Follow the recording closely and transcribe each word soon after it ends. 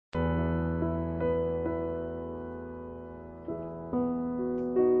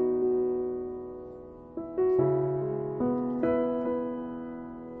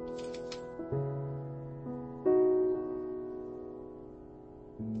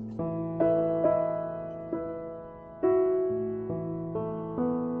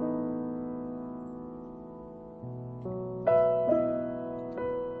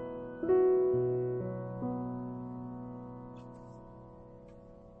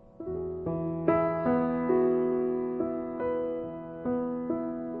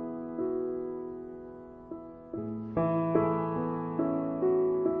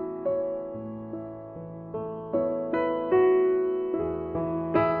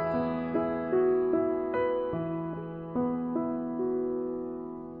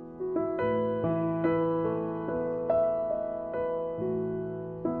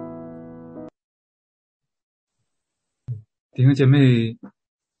弟兄姐妹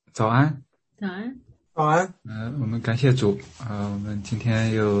早安。早安。早安。我们感谢主我们今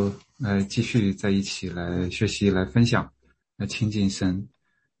天又继续在一起来学习来分享来亲近神。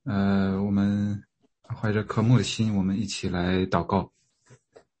我们怀着渴慕的心，我们一起来祷告。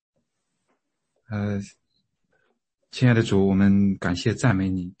亲爱的主，我们感谢赞美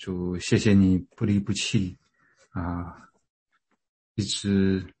你，主，谢谢你不离不弃一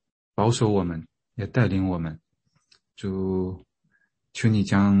直保守我们，也带领我们。主，求你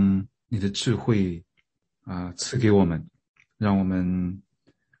将你的智慧赐给我们，让我们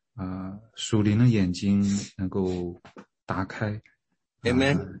属灵的眼睛能够打开，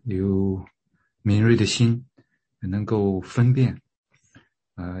有敏锐的心，能够分辨，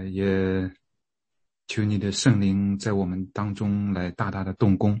也求你的圣灵在我们当中来大大的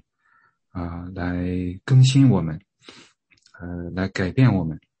动工，来更新我们，来改变我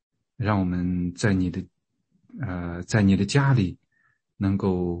们，让我们在你的家里能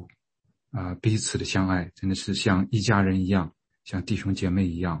够彼此的相爱，真的是像一家人一样，像弟兄姐妹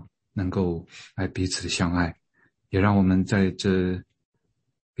一样，能够来彼此的相爱，也让我们在这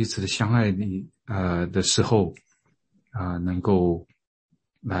彼此的相爱里的时候能够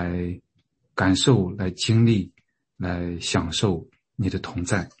来感受，来经历，来享受你的同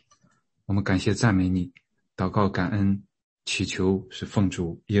在。我们感谢赞美你，祷告感恩祈求是奉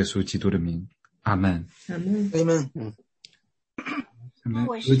主耶稣基督的名，阿们。阿们。阿们。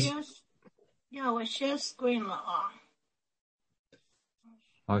我 share screen 了啊。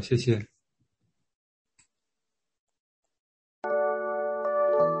好，谢谢。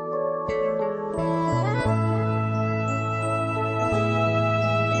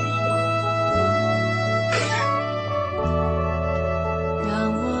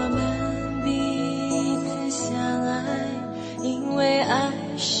让我们彼此相爱，因为爱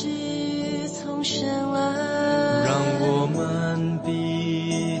是从神来。让我们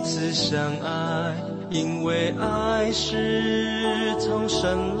彼此相爱，因为爱是从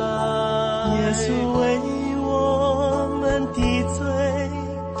神来。耶稣为我们的罪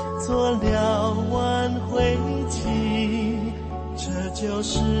做了挽回祭，这就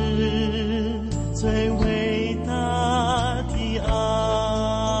是最伟大的爱。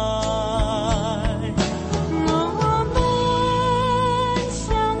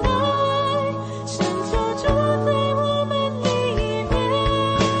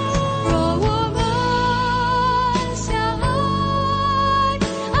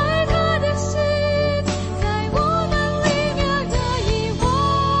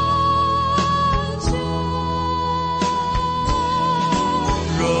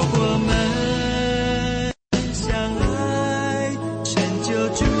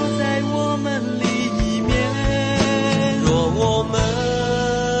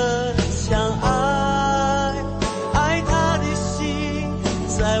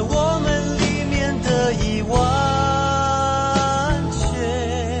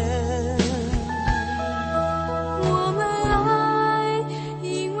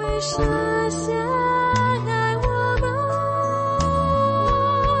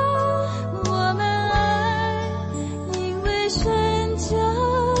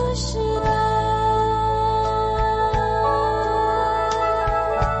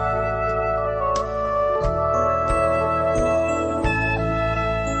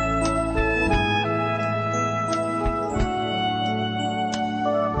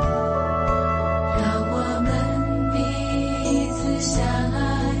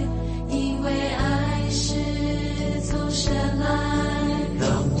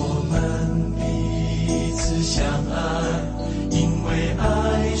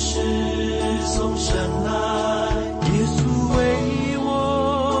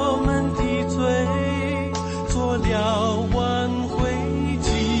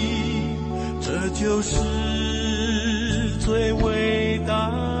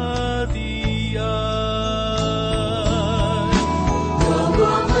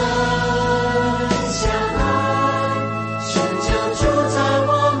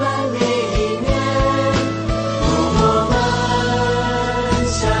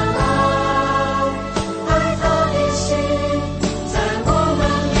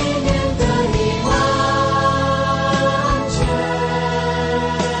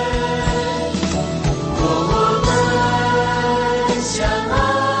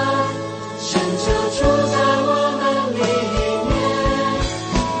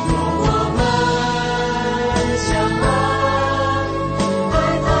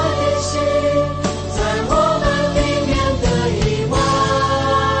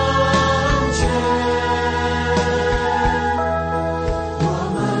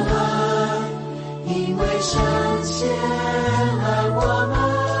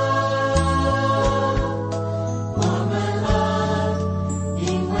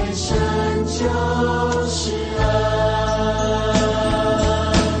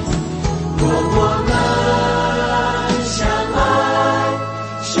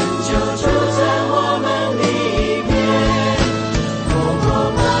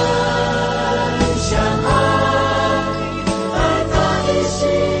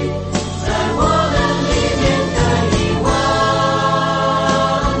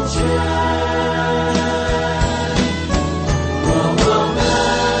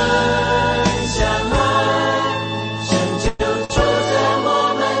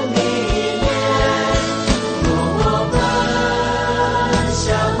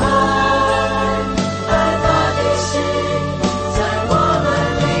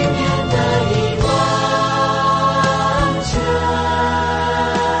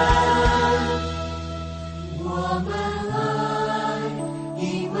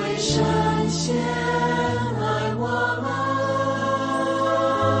神先爱我们，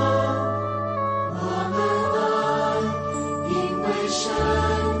我们爱，因为神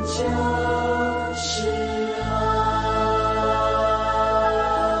就是爱。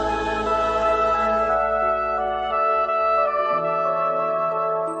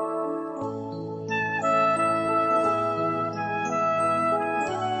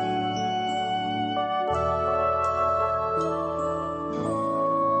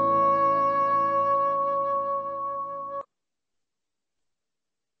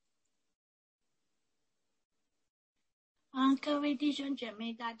各位弟兄姐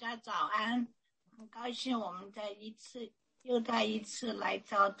妹，大家早安！很高兴我们又再一次来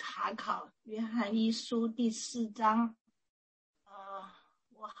到查考约翰一书第4章。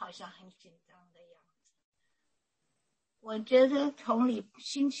我好像很紧张的样子。我觉得从礼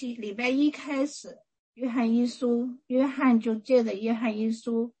拜一开始，约翰就借着约翰一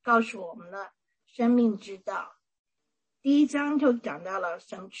书告诉我们了生命之道。第1章就讲到了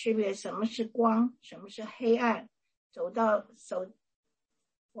什么区别，什么是光，什么是黑暗。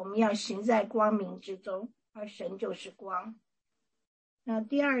我们要行在光明之中，而神就是光。那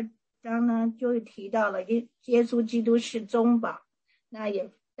第2章呢，就提到了耶稣基督是中保，那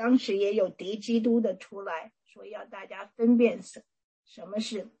当时也有敌基督的出来，所以要大家分辨什么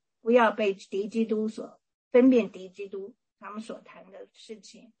是，不要被分辨敌基督他们所谈的事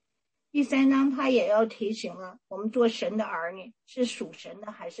情。第3章他也要提醒了我们做神的儿女是属神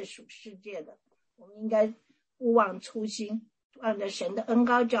的还是属世界的，我们应该勿忘初心，按着神的恩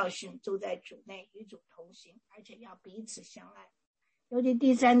膏教训，住在主内，与主同行，而且要彼此相爱。尤其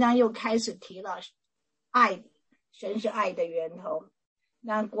第3章又开始提了爱，神是爱的源头。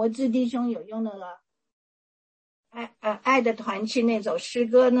那国志弟兄有用那个爱的团契那首诗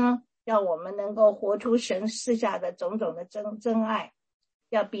歌呢，让我们能够活出神赐下的种种的真爱，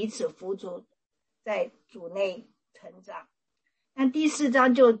要彼此扶助，在主内成长。那第4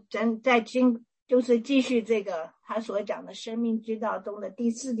章就是继续这个他所讲的生命之道中的第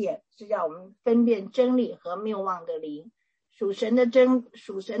4点，是要我们分辨真理和谬妄的灵。属神的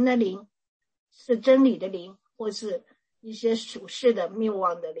灵是真理的灵，或是一些属世的谬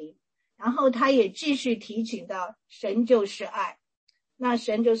妄的灵。然后他也继续提醒到神就是爱，那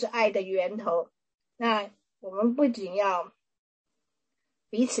神就是爱的源头。那我们不仅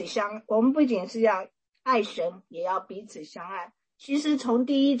是要爱神，也要彼此相爱。其实从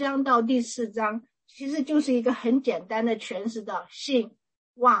第1章到第4章，其实就是一个很简单的诠释到信、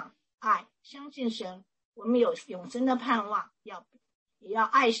望、爱。相信神，我们有永生的盼望，也要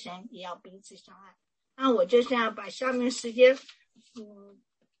爱神，也要彼此相爱。那我就现在把下面时间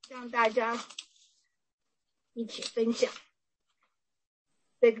让大家一起分享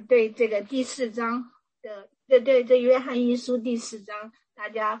对这个第4章的对约翰一书第4章，大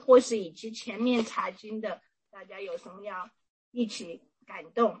家或是以及前面查经的，大家有什么要一起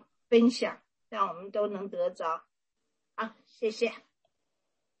感动分享，让我们都能得着。好，谢谢。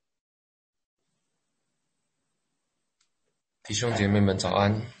弟兄姐妹们早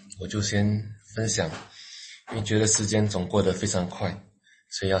安，我就先分享，因为觉得时间总过得非常快，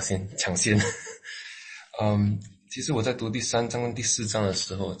所以要先抢先。其实我在读第3章跟第4章的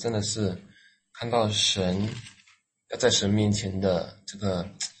时候，真的是看到神要在神面前的这个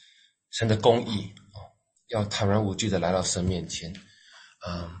神的公义，要坦然无惧的来到神面前。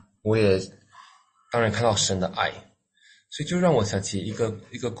我也当然看到神的爱，所以就让我想起一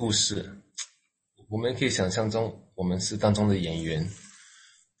个故事。我们可以想象中我们是当中的演员。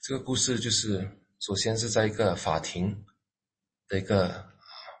这个故事就是首先是在一个法庭的一个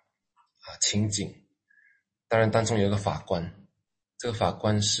情景，当然当中有一个法官，这个法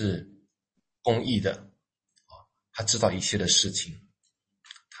官是公义的，他知道一切的事情，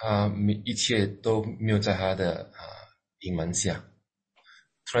他一切都没有在他的隐瞒下。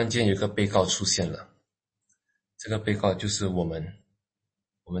突然间有一个被告出现了，这个被告就是我们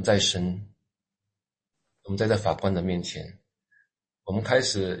在这法官的面前，我们开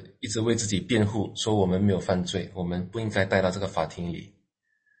始一直为自己辩护，说我们没有犯罪，我们不应该带到这个法庭里。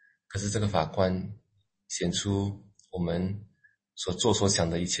可是这个法官显出我们所做所想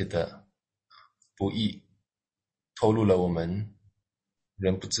的一切的不义，透露了我们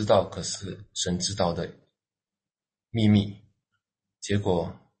人不知道可是神知道的秘密。结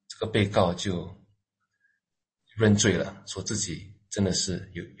果这个被告就认罪了，说自己真的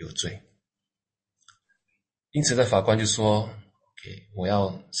是有罪。因此呢，法官就说 OK， 我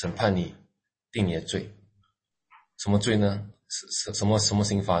要审判你，定你的罪。什么罪呢？什么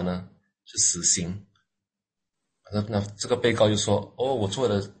刑罚呢？是死刑。那这个被告就说，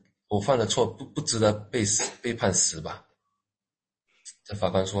我犯了错，不值得被判死吧。这法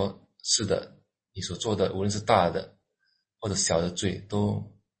官说，是的，你所做的无论是大的或者小的罪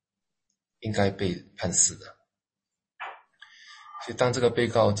都应该被判死的。所以当这个被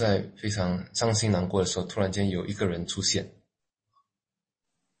告在非常伤心难过的时候，突然间有一个人出现，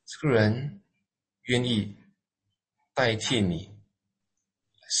这个人愿意代替你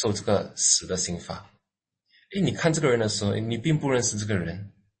受这个死的刑罚。你看这个人的时候，你并不认识这个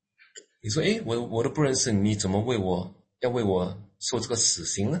人，你说我都不认识你，你怎么要为我受这个死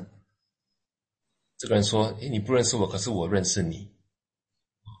刑呢？这个人说，你不认识我，可是我认识你，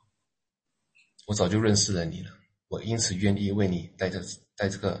我早就认识了你了，我因此愿意为你带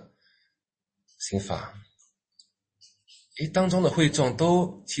这个刑罚。当中的会众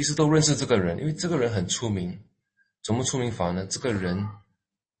其实都认识这个人，因为这个人很出名。怎么出名法呢？这个人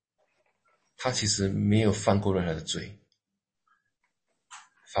他其实没有犯过任何的罪，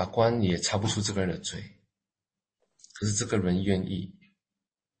法官也查不出这个人的罪，可是这个人愿意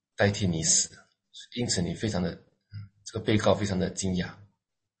代替你死，因此你这个被告非常的惊讶。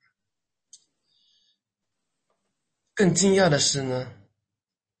更惊讶的是呢，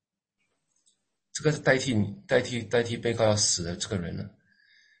这个代替被告要死的这个人呢，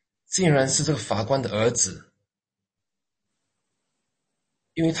竟然是这个法官的儿子。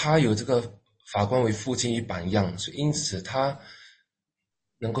因为他有这个法官为父亲一榜样，所以因此他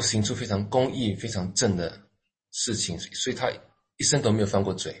能够行出非常公义非常正的事情，所以他一生都没有犯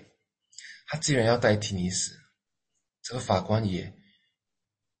过罪。他既然要代替你死，这个法官也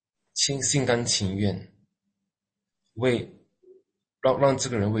心甘情愿让这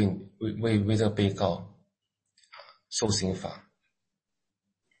个人为这个被告受刑罚。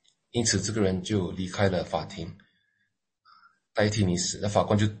因此这个人就离开了法庭，代替你死。那法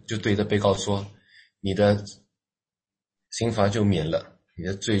官就对着被告说，你的刑罚就免了，你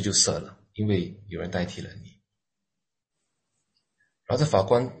的罪就赦了，因为有人代替了你。然后这法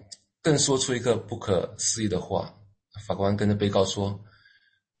官更说出一个不可思议的话，法官跟着被告说，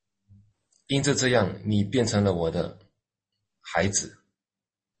因着这样你变成了我的孩子，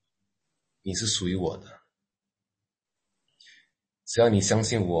你是属于我的，只要你相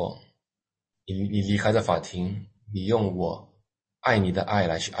信我，你离开了法庭，你用我爱你的爱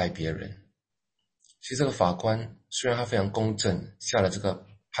来去爱别人。其实这个法官虽然他非常公正下了这个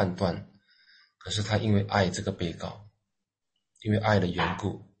判断，可是他因为爱这个被告，因为爱的缘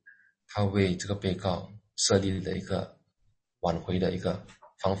故，他为这个被告设立了一个挽回的一个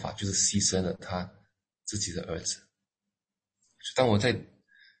方法，就是牺牲了他自己的儿子。当我在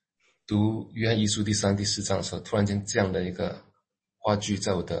读约翰一书第3、第4章的时候，突然间这样的一个话剧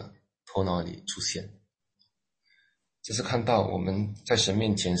在我的头脑里出现，就是看到我们在神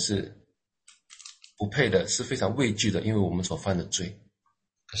面前是不配的，是非常畏惧的，因为我们所犯的罪。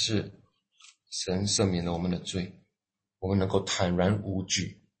可是神赦免了我们的罪，我们能够坦然无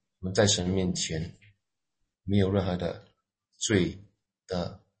惧，我们在神面前没有任何的罪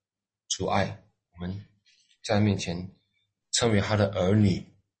的阻碍，我们在他面前成为他的儿女，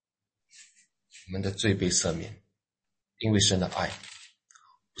我们的罪被赦免，因为神的爱，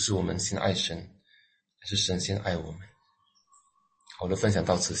不是我们先爱神，而是神先爱我们。我的分享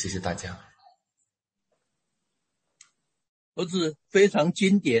到此，谢谢大家。都是非常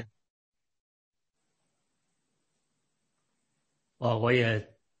经典。我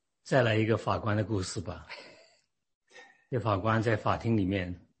也再来一个法官的故事吧。这法官在法庭里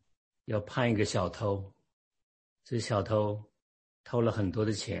面要判一个小偷，这小偷偷了很多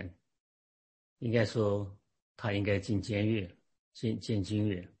的钱，应该说他应该进监狱，进监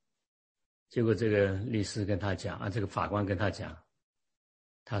狱。结果这个律师跟他讲这个法官跟他讲，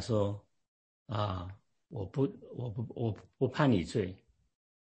他说我不判你罪，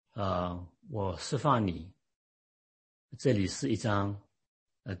我释放你，这里是一张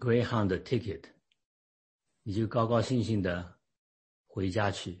Greyhound 的 ticket， 你就高高兴兴的回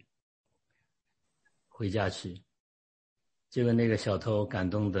家去。结果那个小偷感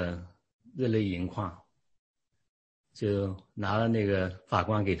动的热泪盈眶，就拿了那个法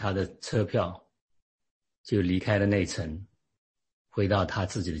官给他的车票，就离开了那城，回到他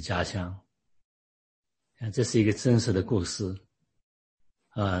自己的家乡。这是一个真实的故事。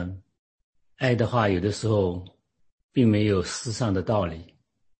爱的话有的时候并没有世上的道理，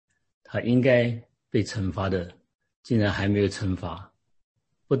他应该被惩罚的竟然还没有惩罚，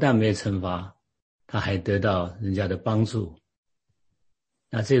不但没有惩罚，他还得到人家的帮助。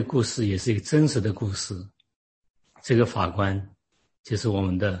那这个故事也是一个真实的故事，这个法官就是我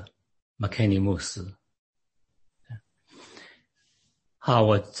们的麦肯尼牧师。好，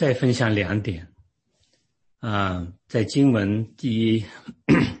我再分享2点。在经文第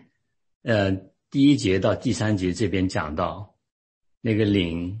1节到第3节这边讲到，那个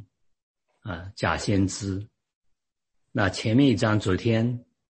灵假先知。那前面一章昨天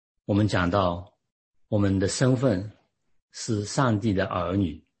我们讲到我们的身份是上帝的儿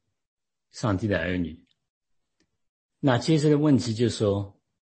女，上帝的儿女。那接着的问题就是说，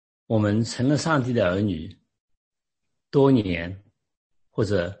我们成了上帝的儿女多年，或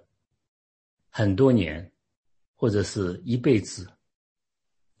者很多年，或者是一辈子，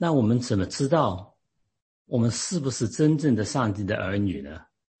那我们怎么知道我们是不是真正的上帝的儿女呢？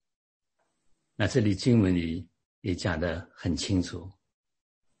那这里经文里也讲得很清楚，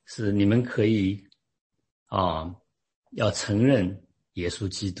是你们可以要承认耶稣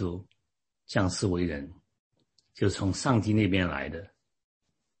基督降世为人，就从上帝那边来的，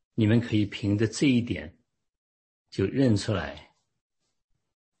你们可以凭着这一点就认出来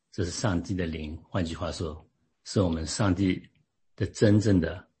这是上帝的灵，换句话说是我们上帝的真正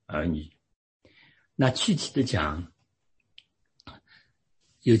的儿女。那具体的讲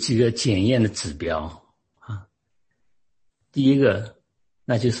有几个检验的指标第一个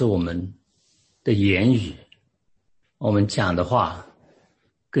那就是我们的言语，我们讲的话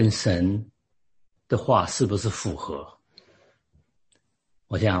跟神的话是不是符合。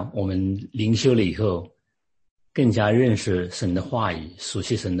我想我们灵修了以后更加认识神的话语，熟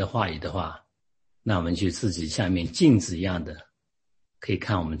悉神的话语的话，那我们就自己像面镜子一样的可以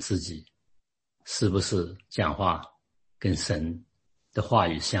看我们自己是不是讲话跟神的话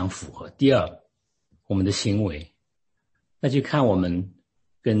语相符合。第二，我们的行为，那就看我们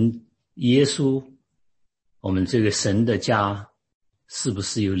跟耶稣，我们这个神的家是不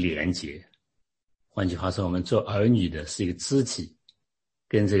是有连结。换句话说，我们做儿女的是一个肢体，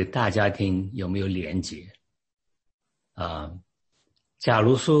跟这个大家庭有没有连结假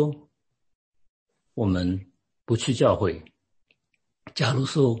如说我们不去教会，假如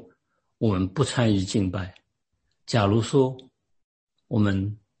说我们不参与敬拜，假如说我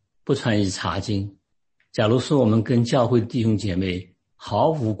们不参与查经，假如说我们跟教会的弟兄姐妹毫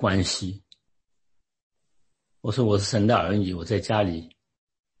无关系，我说我是神的儿女，我在家里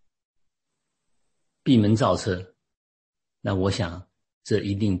闭门造车，那我想这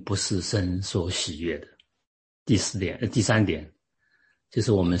一定不是神所喜悦的。第三点就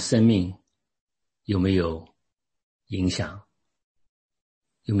是我们生命有没有影响，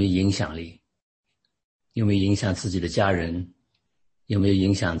有没有影响力，有没有影响自己的家人，有没有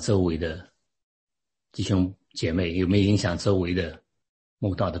影响周围的弟兄姐妹，有没有影响周围的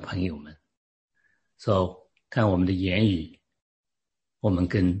慕道的朋友们。看我们的言语，我们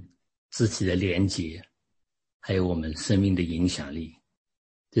跟肢体的连结，还有我们生命的影响力，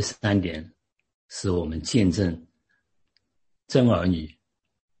这三点是我们见证真儿女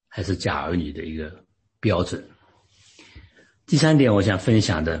还是假儿女的一个标准。第三点我想分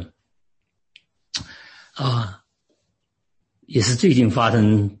享的也是最近发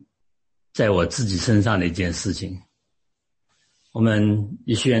生在我自己身上的一件事情。我们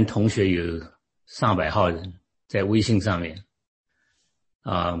医学院同学有上百号人在微信上面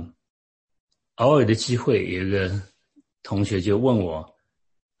偶尔的机会有一个同学就问我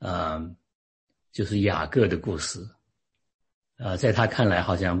就是雅各的故事在他看来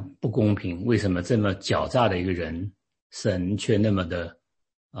好像不公平，为什么这么狡诈的一个人神却那么的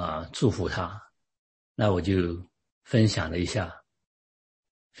祝福他。那我就分享了一下，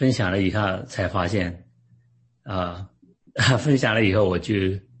分享了以后才发现分享了以后我就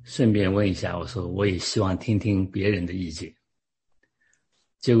顺便问一下，我说我也希望听听别人的意见。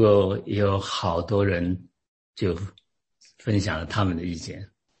结果有好多人就分享了他们的意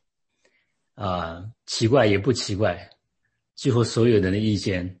见奇怪也不奇怪，几乎所有人的意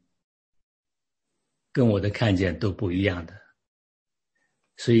见跟我的看见都不一样的。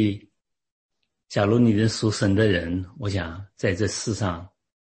所以假如你是属神的人，我想在这世上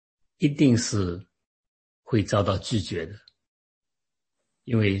一定是会遭到拒绝的，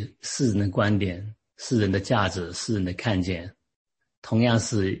因为世人的观点，世人的价值，世人的看见同样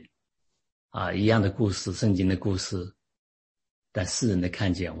是一样的故事，圣经的故事，但世人的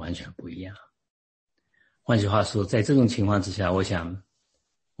看见完全不一样。换句话说，在这种情况之下，我想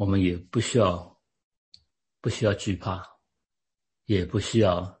我们也不需要惧怕，也不需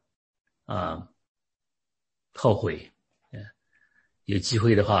要后悔。有机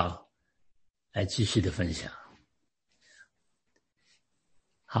会的话来继续的分享。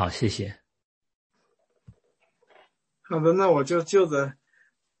好，谢谢。好的，那我就着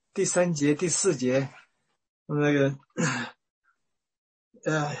第3节、第4节那个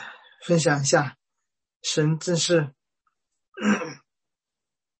分享一下。神真是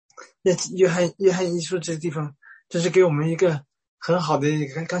约翰一书这个地方真是给我们一个很好的一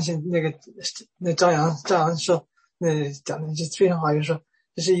个，刚才那张扬说讲的就非常好，就是说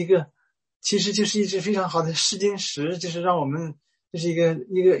这是一个，其实就是一只非常好的试金石，就是让我们就是一个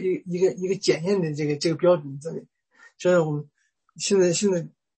检验的这个标准在里。就是我们现在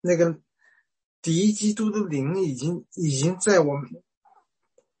那个敌基督的灵已经在我们，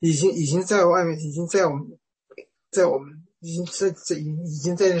已经在外面，已经在我们已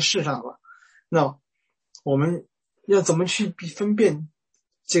经在这世上了。那我们要怎么去分辨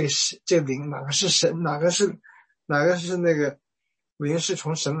这个灵哪个是神，哪个是那个灵是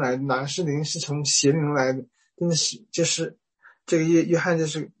从神来的，哪个是灵是从邪灵来的？真的是就是这个约翰就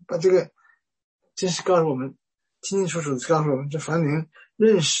是把这个真是告诉我们，清清楚楚地告诉我们，这凡灵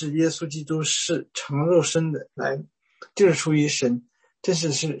认识耶稣基督是成肉身的来的，就是出于神。就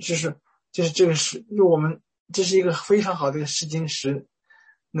是这个是我们，这是一个非常好的一个试金石，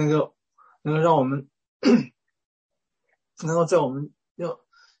能够让我们能够在我们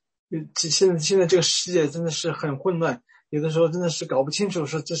现在这个世界真的是很混乱，有的时候真的是搞不清楚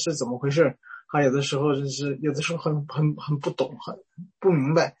说这是怎么回事，还有的时候很不懂，很不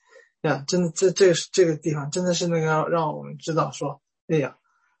明白呀。真的这个地方真的是能够让我们知道说，哎呀，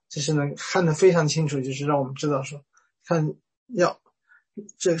这是能看得非常清楚，就是让我们知道说，看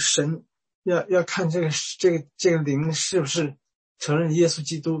这个神要看这个灵是不是承认耶稣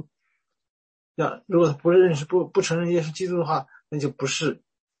基督。如果不承认耶稣基督的话，那就不是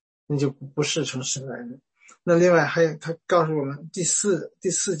从神来的。那另外还有他告诉我们第四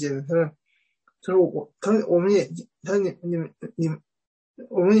节的，他说我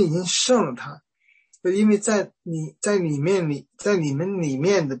们已经胜了他，因为在你们里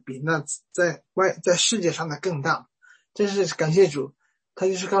面的比那在世界上的更大。真是感谢主，他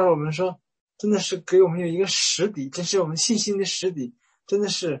就是告诉我们说，真的是给我们有一个实底，这是我们信心的实底，真的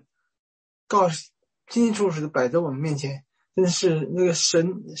是清清楚楚的摆在我们面前，真的是那个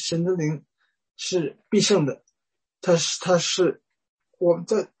神的灵是必胜的，他是我们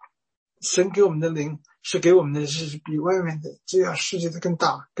的神给我们的灵是给我们的是比外面的这样世界的更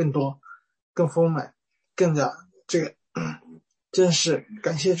大、更多、更丰满、更加这个，真是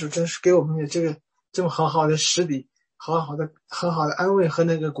感谢主，真是给我们的这个这么很好的实底，很好的安慰和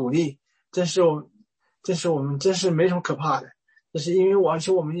那个鼓励，真是我们真是没什么可怕的，就是因为而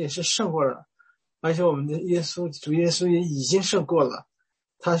且我们也是胜过了，而且我们的主耶稣也已经胜过了，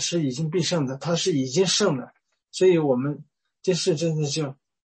他是已经必胜的，他是已经胜了，所以我们这事真的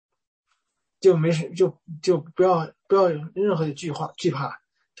就没事，就不要有任何的惧怕，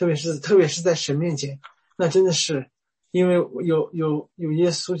特别是在神面前，那真的是因为有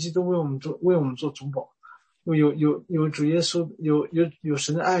耶稣基督为我们做主保，有主耶稣，有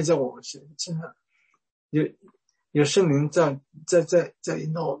神的爱在我们身上，有圣灵在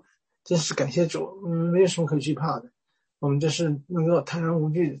引导我们，真是感谢主，没有什么可惧怕的，我们就是能够坦然无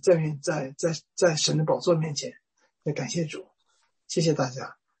惧在神的宝座面前，也感谢主，谢谢大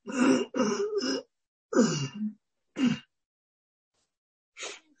家。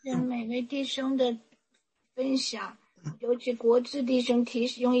谢谢每位弟兄的分享，尤其国志弟兄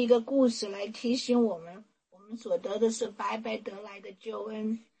用一个故事来提醒我们所得的是白白得来的救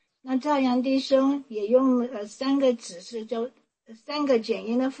恩。那赵阳弟兄也用了3个指示，就3个检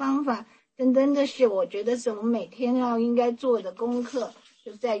验的方法，真的是我觉得是我们每天应该做的功课，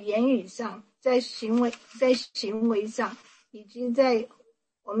就在言语上，在行为上，以及在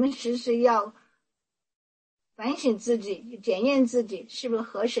我们时时要反省自己，检验自己是不是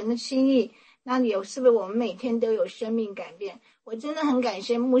合神的心意，那是不是我们每天都有生命改变。我真的很感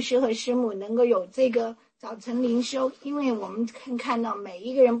谢牧师和师母能够有这个早晨灵修，因为我们看到每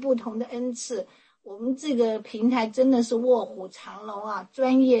一个人不同的恩赐，我们这个平台真的是卧虎藏龙啊，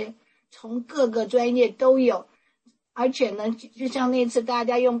专业从各个专业都有，而且呢就像那次大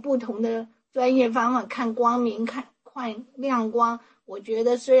家用不同的专业方法看光明，看亮光，我觉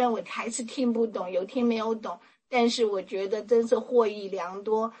得虽然我还是听不懂，有听没有懂，但是我觉得真是获益良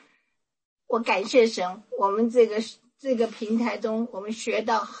多。我感谢神，我们这个平台中我们学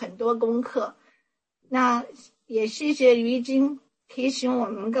到很多功课。那也谢谢于金提醒我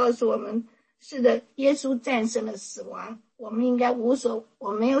们，告诉我们，是的，耶稣战胜了死亡，我们应该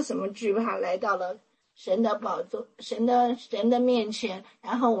我没有什么惧怕，来到了神的宝座，神的面前，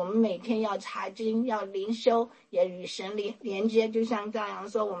然后我们每天要查经，要灵修，也与神连接，就像张扬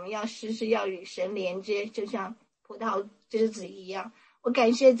说，我们要时时要与神连接，就像葡萄枝子一样。我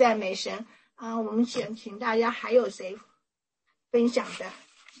感谢赞美神啊！我们请大家还有谁分享的，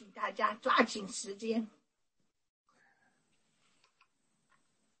请大家抓紧时间。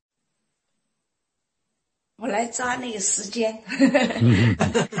我来抓那个时间。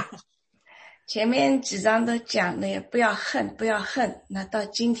前面几章都讲了不要恨，那到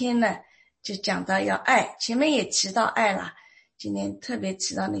今天呢，就讲到要爱，前面也提到爱了，今天特别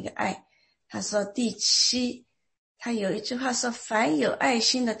提到那个爱。他说第7，他有一句话说，凡有爱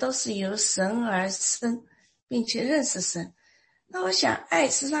心的都是由神而生，并且认识神。那我想爱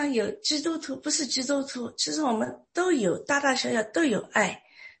实际上有基督徒不是基督徒，其实我们都有，大大小小都有爱，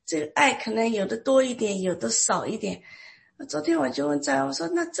这个爱可能有的多一点，有的少一点。昨天我就问张阳，我说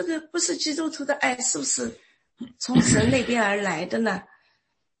那这个不是基督徒的爱是不是从神那边而来的呢？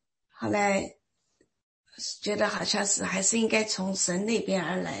后来觉得好像是还是应该从神那边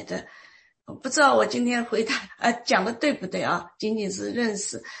而来的。我不知道我今天回答讲的对不对啊，仅仅是认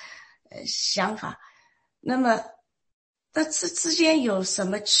识想法。那么那这之间有什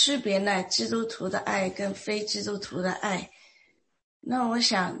么区别呢？基督徒的爱跟非基督徒的爱。那我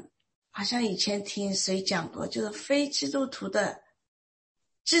想好像以前听谁讲过，就是非基督徒的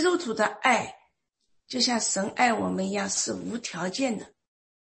爱就像神爱我们一样是无条件的，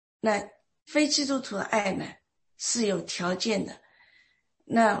那非基督徒的爱呢是有条件的。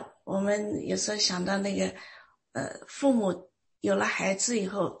那我们有时候想到那个父母有了孩子以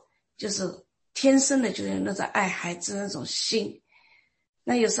后，就是天生的就有那种爱孩子那种心。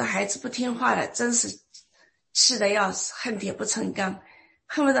那有时候孩子不听话了，真是气得要死，恨铁不成钢，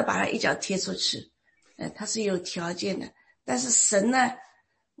恨不得把他一脚踢出去。他是有条件的。但是神呢，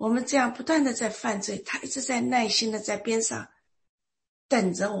我们这样不断的在犯罪，他一直在耐心的在边上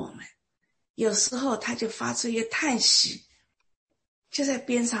等着我们。有时候他就发出一个叹息，就在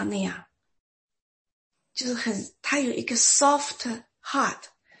边上那样，就是他有一个 soft heart，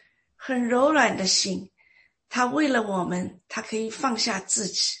 很柔软的心，他为了我们，他可以放下自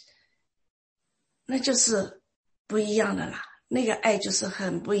己，那就是不一样的啦，那个爱就是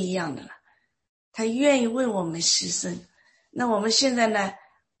很不一样的啦，他愿意为我们牺牲。那我们现在呢，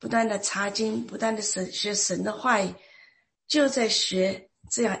不断的查经，不断的学神的话语，就在学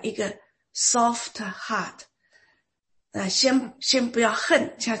这样一个 soft heart。先不要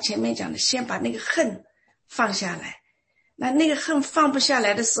恨，像前面讲的，先把那个恨放下来。那个恨放不下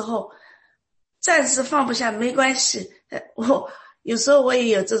来的时候，暂时放不下没关系。我有时候我也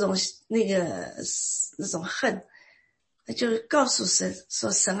有这种那种恨，就告诉神说，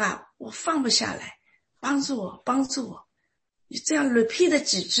神啊，我放不下来，帮助我。你这样 repeat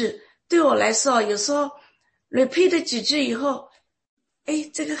几句，对我来说，有时候 repeat 几句以后，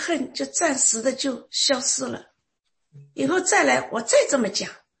这个恨就暂时的就消失了。以后再来我再这么讲，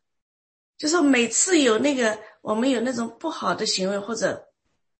就是每次我们有那种不好的行为或者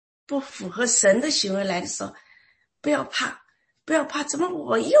不符合神的行为来的时候，不要怕，怎么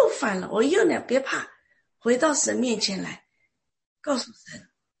我又犯了，我又别怕，回到神面前来告诉神。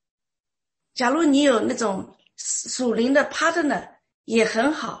假如你有那种属灵的 partner 也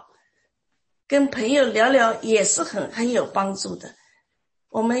很好，跟朋友聊聊也是很有帮助的。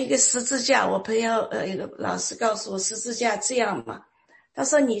我们一个十字架，我朋友一个老师告诉我，十字架这样嘛，他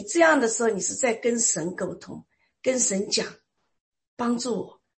说你这样的时候，你是在跟神沟通，跟神讲，帮助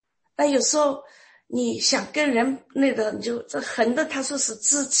我。那有时候你想跟人你就这横的，他说是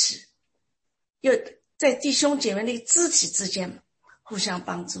肢体，又在弟兄姐妹那个肢体之间互相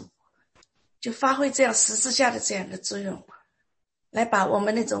帮助，就发挥这样十字架的这样的作用，来把我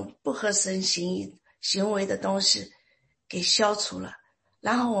们那种不合神行为的东西给消除了。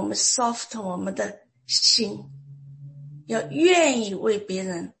然后我们 soft 我们的心，要愿意为别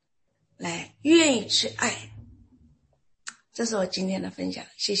人来，愿意去爱。这是我今天的分享，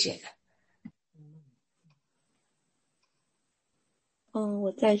谢谢。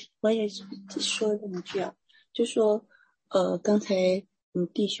我也说两句啊，就说刚才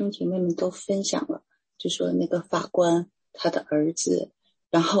弟兄姐妹们都分享了，就说那个法官他的儿子，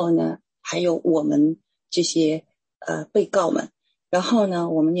然后呢还有我们这些被告们。然后呢，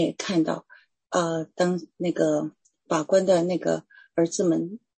我们也看到，当那个法官的那个儿子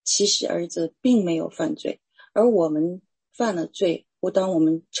们，其实儿子并没有犯罪，而我们犯了罪，当我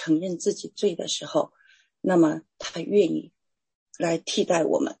们承认自己罪的时候，那么他愿意来替代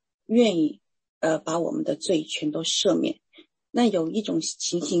我们，愿意把我们的罪全都赦免。那有一种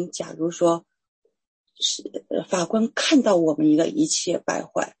情形，假如说是法官看到我们一切败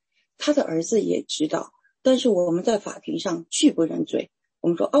坏，他的儿子也知道。但是我们在法庭上拒不认罪，我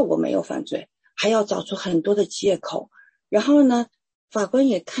们说我没有犯罪，还要找出很多的借口。然后呢，法官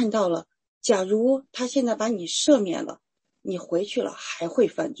也看到了，假如他现在把你赦免了，你回去了还会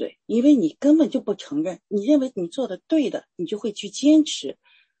犯罪，因为你根本就不承认，你认为你做的对的，你就会去坚持。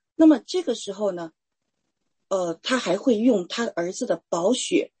那么这个时候呢，他还会用他儿子的宝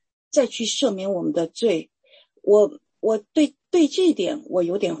血再去赦免我们的罪。我对这一点我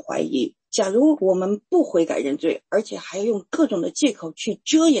有点怀疑。假如我们不悔改认罪，而且还用各种的借口去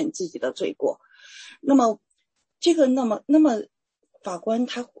遮掩自己的罪过，那么法官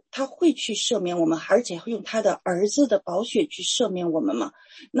他会去赦免我们，而且会用他的儿子的宝血去赦免我们吗？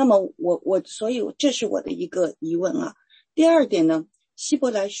那么所以这是我的一个疑问啊。第二点呢，希伯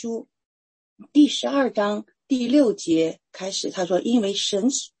来书第12章第6节开始，他说，因为神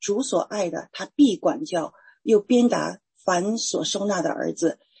主所爱的，他必管教，又鞭打凡所收纳的儿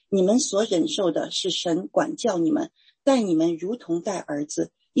子。你们所忍受的是神管教你们，待你们如同待儿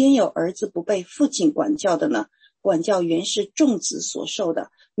子。焉有儿子不被父亲管教的呢？管教原是众子所受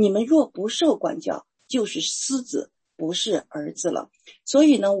的，你们若不受管教，就是私子，不是儿子了。所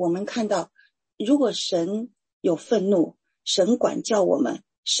以呢，我们看到，如果神有愤怒，神管教我们，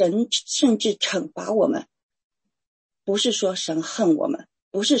神甚至惩罚我们，不是说神恨我们，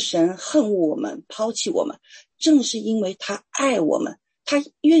不是神恨恶我们，抛弃我们，正是因为他爱我们，他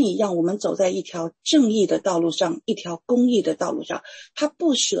愿意让我们走在一条正义的道路上，一条公义的道路上，他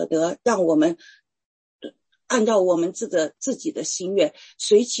不舍得让我们按照我们自己的心愿，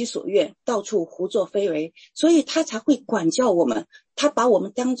随其所愿，到处胡作非为，所以他才会管教我们，他把我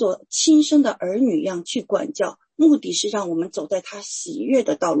们当作亲生的儿女一样去管教，目的是让我们走在他喜悦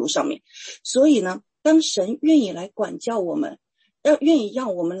的道路上面。所以呢，当神愿意来管教我们，愿意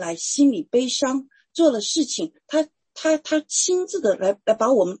让我们来心里悲伤，做了事情，他亲自的来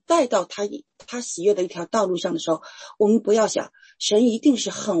把我们带到他喜悦的一条道路上的时候，我们不要想神一定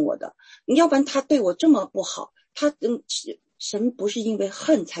是恨我的，要不然他对我这么不好，神不是因为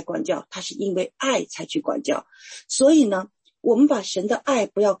恨才管教，他是因为爱才去管教。所以呢，我们把神的爱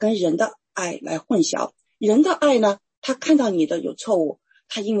不要跟人的爱来混淆。人的爱呢，他看到你的有错误，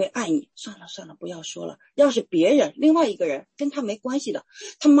他因为爱你，算了不要说了。要是别人另外一个人跟他没关系的，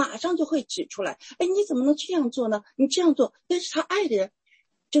他马上就会指出来，你怎么能这样做呢？你这样做，但是他爱的人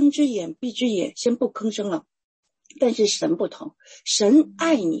睁只眼闭只眼，先不吭声了。但是神不同，神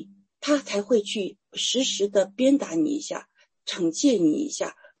爱你，他才会去时时的鞭打你一下，惩戒你一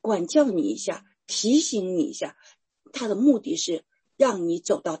下，管教你一下，提醒你一下，他的目的是让你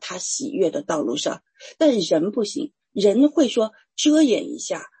走到他喜悦的道路上。但人不行，人会说遮掩一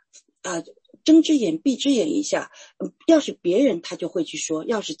下睁只眼闭只眼一下，要是别人他就会去说，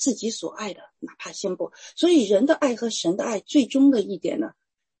要是自己所爱的哪怕先不。所以人的爱和神的爱最终的一点呢，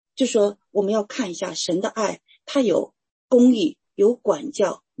就说我们要看一下神的爱，他有公义，有管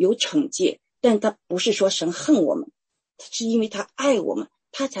教，有惩戒，但他不是说神恨我们，是因为他爱我们，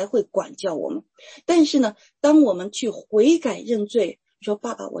他才会管教我们。但是呢，当我们去悔改认罪，说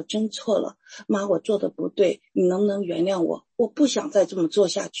爸爸我真错了，妈我做的不对，你能不能原谅我？我不想再这么做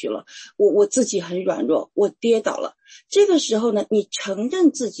下去了，我自己很软弱，我跌倒了。这个时候呢，你承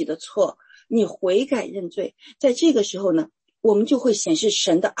认自己的错，你悔改认罪，在这个时候呢，我们就会显示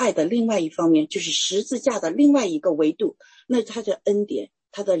神的爱的另外一方面，就是十字架的另外一个维度，那他的恩典，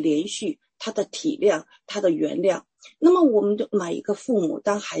他的连续，他的体谅，他的原谅。那么我们的每一个父母，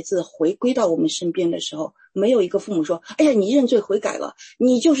当孩子回归到我们身边的时候，没有一个父母说，哎呀，你认罪悔改了，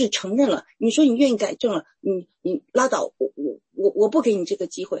你就是承认了，你说你愿意改正了，你拉倒，我不给你这个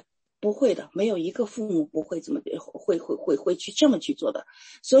机会。不会的，没有一个父母不会这么会去这么去做的。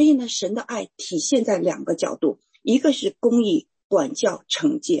所以呢，神的爱体现在两个角度，一个是公义管教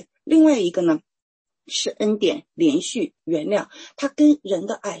惩戒，另外一个呢是恩典连续原谅，它跟人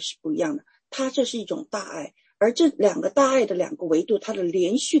的爱是不一样的，它这是一种大爱。而这两个大爱的两个维度，它的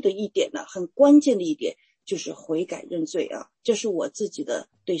连续的一点呢，很关键的一点就是悔改认罪啊，这是我自己的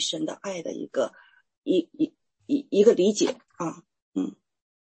对神的爱的一个理解啊。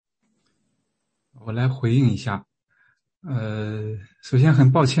我来回应一下。首先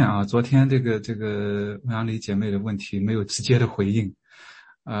很抱歉啊，昨天这个欧阳丽姐妹的问题没有直接的回应。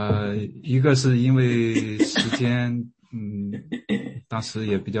一个是因为时间，当时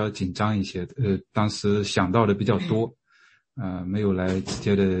也比较紧张一些，当时想到的比较多，没有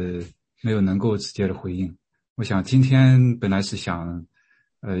能够直接的回应。我想今天本来是想，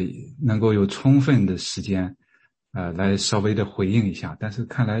能够有充分的时间，来稍微的回应一下，但是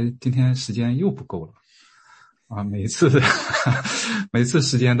看来今天时间又不够了，啊，每次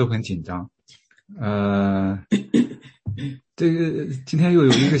时间都很紧张。这个今天又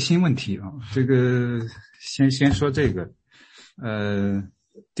有一个新问题啊，这个先说这个，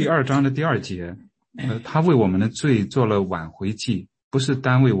第2章的第2节，他为我们的罪做了挽回祭，不是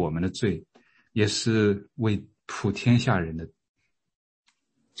单为我们的罪，也是为普天下人的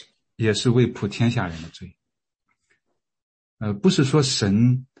罪。不是说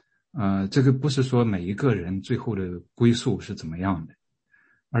神，这个不是说每一个人最后的归宿是怎么样的，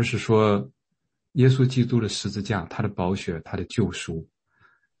而是说耶稣基督的十字架，他的宝血，他的救赎，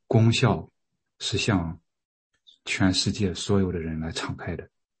功效是向全世界所有的人来敞开的。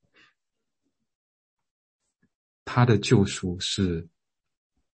他的救赎是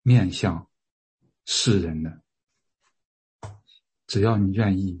面向世人的，只要你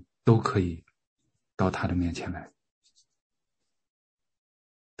愿意，都可以到他的面前来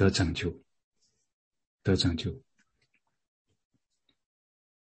得拯救，得拯救。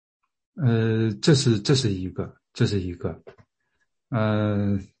这是一个。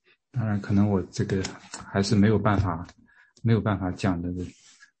当然可能我这个还是没有办法讲的，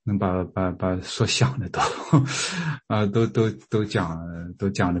能把所想的都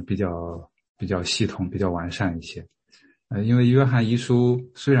讲的比较系统，比较完善一些。因为约翰一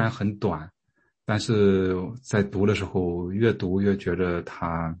书虽然很短，但是在读的时候越读越觉得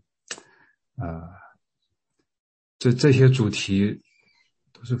它这些主题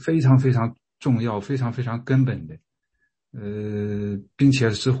都是非常非常重要，非常非常根本的，并且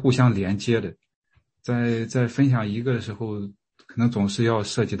是互相连接的。在分享一个的时候，可能总是要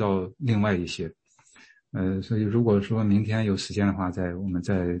涉及到另外一些，所以如果说明天有时间的话，我们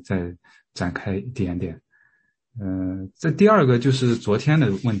再展开一点点。这第二个就是昨天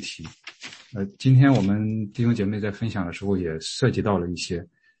的问题，今天我们弟兄姐妹在分享的时候也涉及到了一些，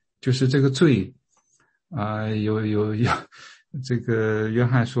就是这个罪有这个约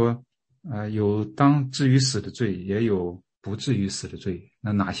翰说有当至于死的罪，也有不至于死的罪。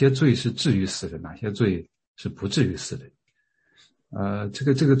那哪些罪是至于死的，哪些罪是不至于死的？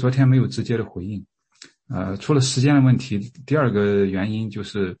这个昨天没有直接的回应。除了时间的问题，第二个原因就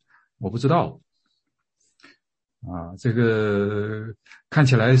是我不知道。这个看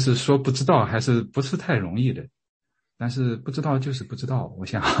起来是说不知道，还是不是太容易的。但是不知道就是不知道，我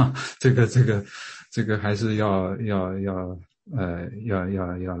想这个还是要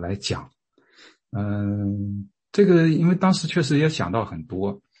来讲。这个因为当时确实也想到很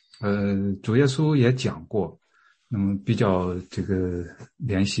多，主耶稣也讲过，那么比较这个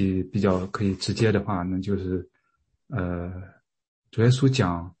联系比较可以直接的话，那就是主耶稣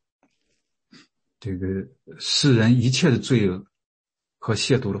讲这个世人一切的罪恶和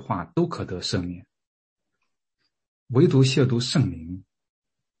亵渎的话都可得赦免，唯独亵渎圣灵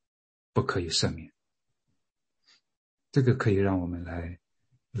不可以赦免。这个可以让我们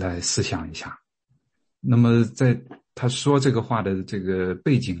来思想一下。那么在他说这个话的这个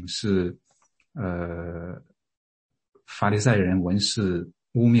背景是法利赛人文士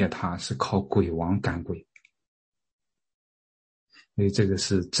污蔑他是靠鬼王赶鬼，所以这个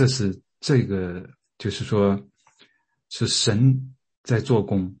就是说是神在做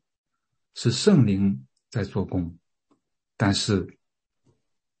工，是圣灵在做工，但是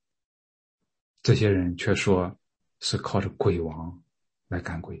这些人却说是靠着鬼王来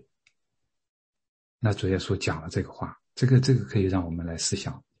赶鬼。那主耶稣讲了这个话，这个可以让我们来思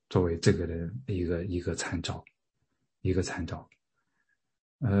想，作为这个的一个参照。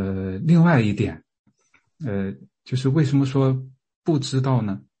另外一点，就是为什么说不知道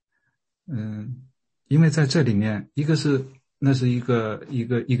呢？因为在这里面，那是一个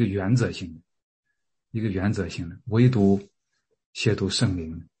原则性的，唯独亵渎圣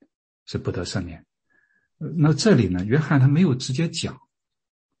灵是不得赦免。那这里呢，约翰他没有直接讲，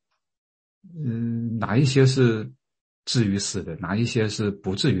哪一些是至于死的，哪一些是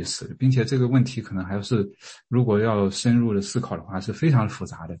不至于死的，并且这个问题可能还是如果要深入的思考的话是非常复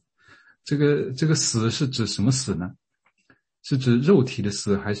杂的。这个死是指什么死呢？是指肉体的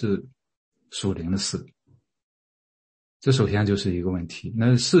死还是属灵的死？这首先就是一个问题。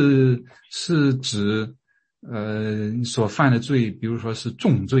那是指所犯的罪，比如说是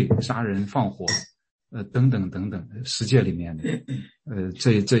重罪，杀人放火等等世界里面的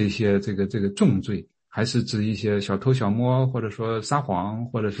这一些这个重罪，还是指一些小偷小摸，或者说撒谎，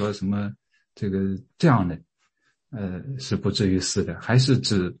或者说什么这样的是不至于死的，还是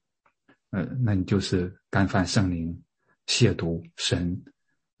指那你就是干犯圣灵，亵渎神，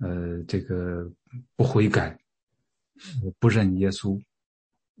这个不悔改，不认耶稣，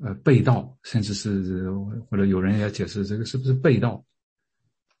背道，甚至是或者有人也解释这个是不是背道，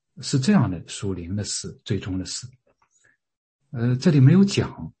是这样的属灵的死，最终的死。这里没有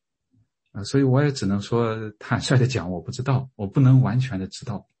讲，所以我也只能说坦率的讲，我不知道，我不能完全的知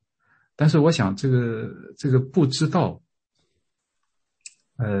道。但是我想这个不知道，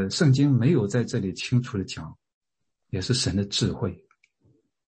圣经没有在这里清楚的讲，也是神的智慧。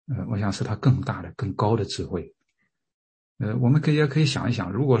我想是他更大的、更高的智慧。我们也可以想一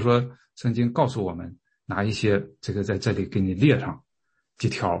想，如果说圣经告诉我们哪一些这个在这里给你列上几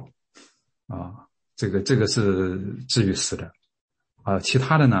条这个是至于死的其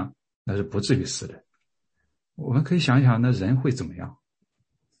他的呢那是不至于死的。我们可以想一想，那人会怎么样？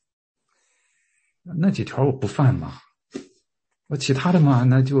那几条我不犯嘛，我其他的嘛，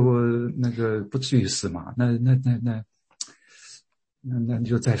那就那个不至于死嘛，那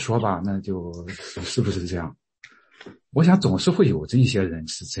就再说吧，那就是不是这样？我想总是会有这一些人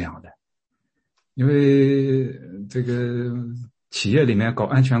是这样的，因为这个企业里面搞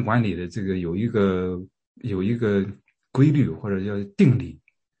安全管理的这个有一个规律或者叫定理，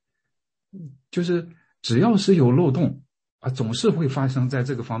就是只要是有漏洞啊，总是会发生在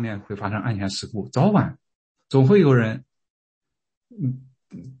这个方面会发生安全事故，早晚总会有人，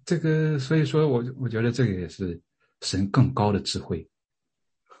这个所以说我觉得这个也是神更高的智慧。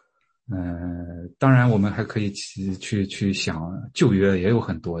当然我们还可以去想旧约也有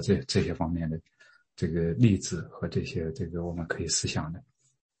很多这些方面的这个例子和这些这个我们可以思想的，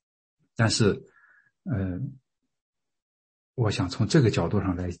但是我想从这个角度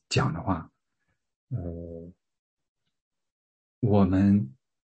上来讲的话，我们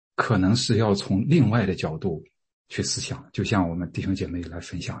可能是要从另外的角度去思想，就像我们弟兄姐妹来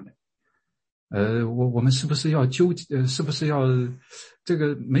分享的。我们是不是要是不是要这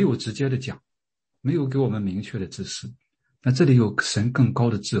个没有直接的讲，没有给我们明确的指示，那这里有神更高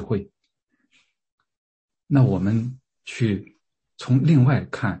的智慧，那我们去从另外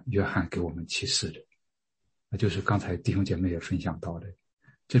看约翰给我们启示的，那就是刚才弟兄姐妹也分享到的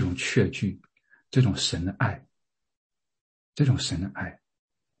这种确据，这种神的爱，这种神的爱，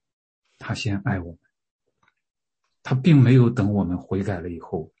他先爱我们，他并没有等我们悔改了以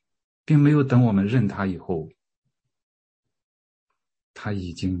后，并没有等我们认他以后，他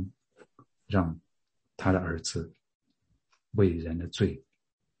已经让他的儿子为人的罪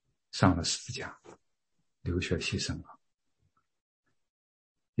上了十字架，流血牺牲了，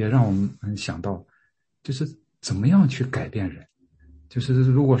也让我们想到就是怎么样去改变人。就是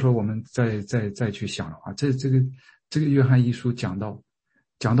如果说我们再去想的话，这个约翰一书讲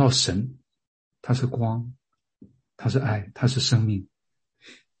到神，他是光，他是爱，他是生命。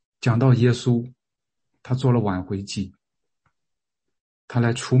讲到耶稣，他做了挽回祭，他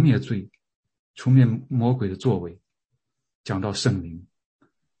来除灭罪，除灭魔鬼的作为。讲到圣灵，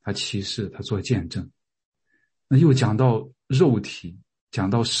他启示，他做见证。那又讲到肉体，讲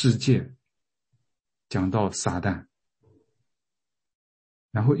到世界，讲到撒旦，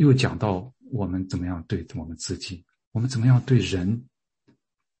然后又讲到我们怎么样对我们自己，我们怎么样对人，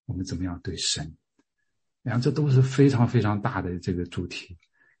我们怎么样对神。这都是非常非常大的这个主题。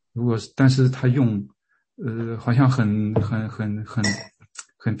但是他用好像很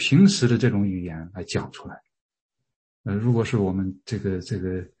平时的这种语言来讲出来。如果是我们这个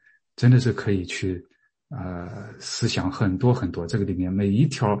真的是可以去思想很多很多，这个里面每一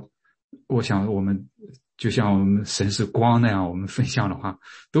条，我想我们就像我们神是光那样，我们分享的话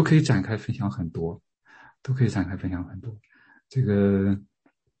都可以展开分享很多，这个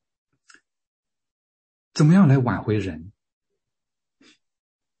怎么样来挽回人？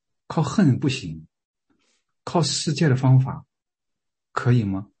靠恨不行，靠世界的方法可以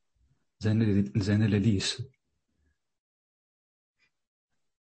吗？人类的历史，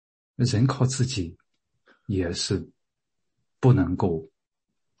人靠自己也是不能够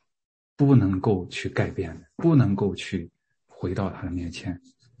去改变的，不能够去回到他的面前，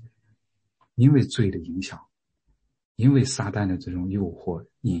因为罪的影响，因为撒旦的这种诱惑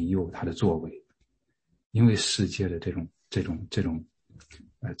引诱他的作为，因为世界的这种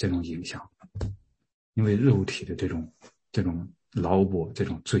影响，因为肉体的这种劳勃，这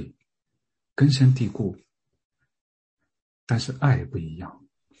种罪根深蒂固。但是爱不一样，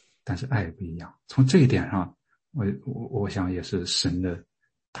从这一点上，我想也是神的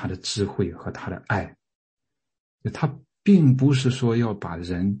他的智慧和他的爱。他并不是说要把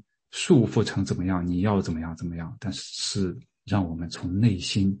人束缚成怎么样，你要怎么样，但是让我们从内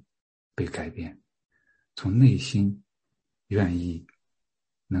心被改变，从内心愿意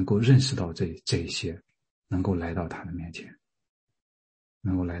能够认识到这些，能够来到他的面前，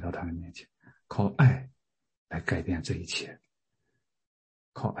靠爱来改变这一切，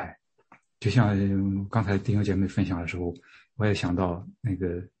靠爱。就像刚才弟兄姐妹分享的时候，我也想到那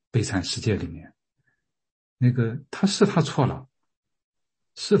个悲惨世界里面，那个他错了，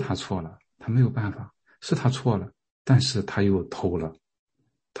他没有办法，是他错了，但是他又偷了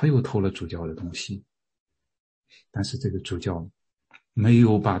主教的东西，但是这个主教没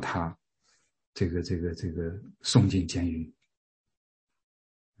有把他这个送进监狱，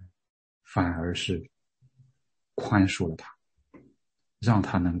反而是宽恕了他，让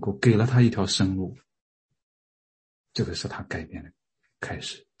他能够给了他一条生路。这个是他改变的开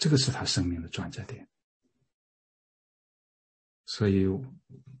始，这个是他生命的转折点。所以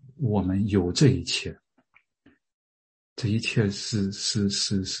我们有这一切，这一切是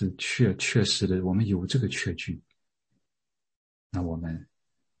确实的，我们有这个确据，那我们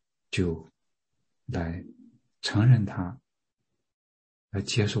就来承认它，来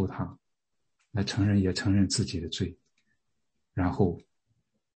接受它，来承认自己的罪，然后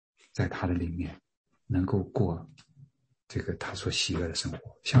在他的里面能够过这个他所喜悦的生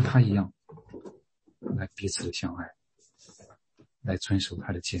活，像他一样来彼此的相爱，来遵守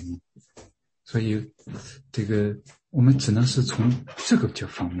他的诫命。所以这个我们只能是从这个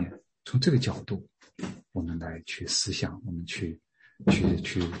方面，从这个角度我们来去思想，我们去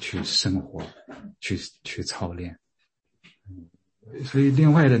生活，去操练。所以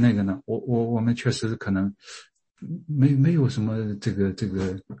另外的那个呢，我们确实可能没有什么这个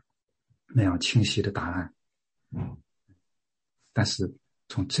那样清晰的答案。但是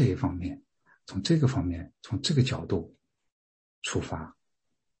从这一方面，从这个方面，从这个角度出发，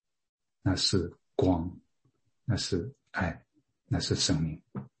那是光，那是爱，那是生命。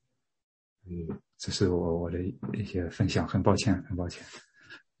这是我的一些分享，很抱歉，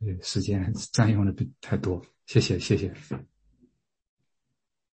时间占用的太多，谢谢。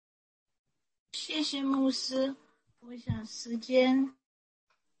谢谢牧师。我想时间，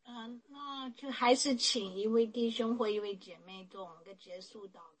那就还是请一位弟兄或一位姐妹做我们的结束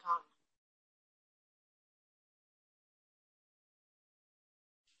祷告。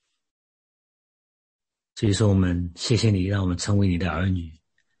所以说我们谢谢你让我们成为你的儿女，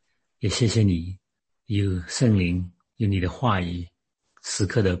也谢谢你有圣灵，有你的话语时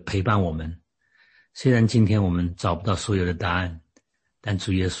刻的陪伴我们。虽然今天我们找不到所有的答案，但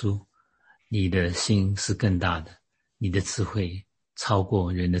主耶稣，你的心是更大的，你的智慧超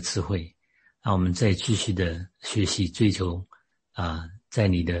过人的智慧，让我们再继续的学习追求在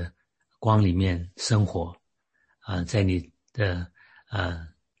你的光里面生活在你的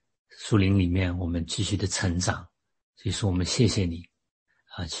树林里面我们继续的成长。所以说我们谢谢你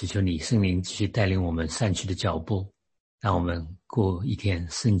祈求你圣灵继续带领我们善去的脚步，让我们过一天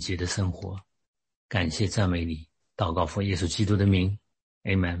圣洁的生活。感谢赞美你，祷告奉耶稣基督的名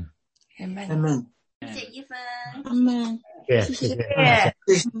Amen。 谢谢一芬，阿们，谢谢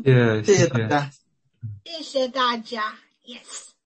谢谢大家，谢谢大家 ，Yes。